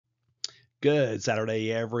Good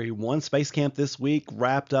Saturday, everyone. Space Camp this week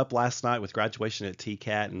wrapped up last night with graduation at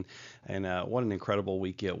TCAT, and what an incredible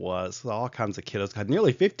week it was. All kinds of kiddos. Had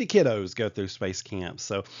nearly 50 kiddos go through Space Camp,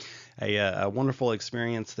 so a wonderful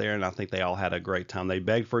experience there, and I think they all had a great time. They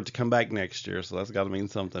begged for it to come back next year, so that's got to mean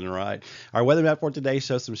something, right? Our weather map for today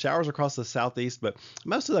shows some showers across the southeast, but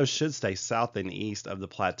most of those should stay south and east of the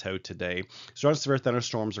plateau today. Strong severe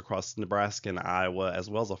thunderstorms across Nebraska and Iowa, as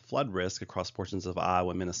well as a flood risk across portions of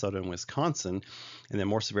Iowa, Minnesota, and Wisconsin, and then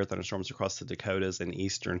more severe thunderstorms across the Dakotas and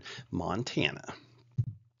eastern Montana.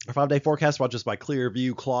 Our 5-day forecast brought us by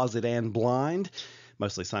Clearview Closet and Blind.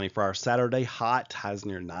 Mostly sunny for our Saturday. Hot, highs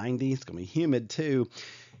near 90. It's going to be humid too.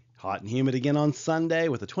 Hot and humid again on Sunday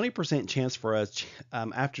with a 20% chance for a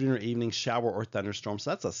afternoon or evening shower or thunderstorm. So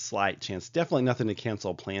that's a slight chance. Definitely nothing to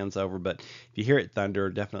cancel plans over, but if you hear it thunder,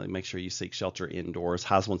 definitely make sure you seek shelter indoors.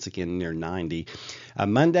 Highs once again near 90.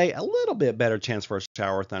 Monday, a little bit better chance for a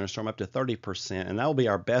shower or thunderstorm, up to 30%, and that will be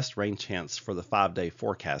our best rain chance for the 5-day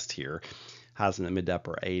forecast here. Highs in the mid to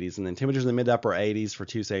upper 80s, and then temperatures in the mid to upper 80s for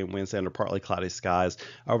Tuesday and Wednesday under partly cloudy skies.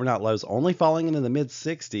 Overnight lows only falling into the mid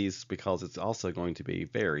 60s because it's also going to be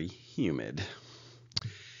very humid.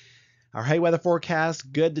 Our hay weather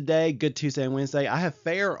forecast, good today, good Tuesday and Wednesday. I have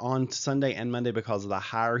fair on Sunday and Monday because of the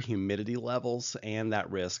higher humidity levels and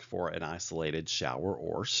that risk for an isolated shower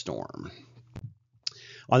or storm.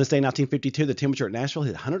 On this day in 1952, the temperature at Nashville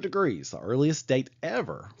hit 100 degrees, the earliest date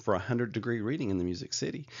ever for a 100-degree reading in the Music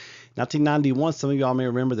City. 1991, some of y'all may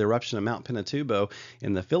remember the eruption of Mount Pinatubo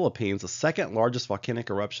in the Philippines, the second largest volcanic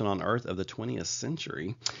eruption on Earth of the 20th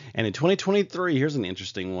century. And in 2023, here's an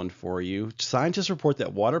interesting one for you. Scientists report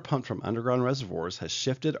that water pumped from underground reservoirs has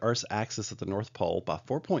shifted Earth's axis at the North Pole by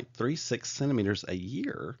 4.36 centimeters a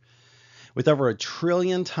year, with over 1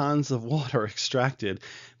 trillion tons of water extracted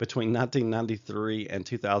between 1993 and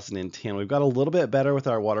 2010. We've got a little bit better with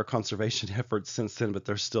our water conservation efforts since then, but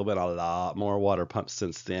there's still been a lot more water pumped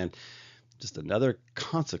since then. Just another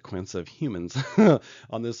consequence of humans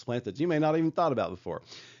on this planet that you may not even thought about before.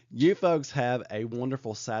 You folks have a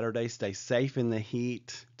wonderful Saturday. Stay safe in the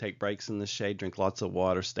heat. Take breaks in the shade. Drink lots of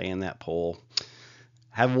water. Stay in that pool.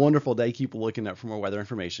 Have a wonderful day. Keep looking up for more weather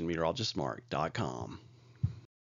information. Meteorologistmark.com.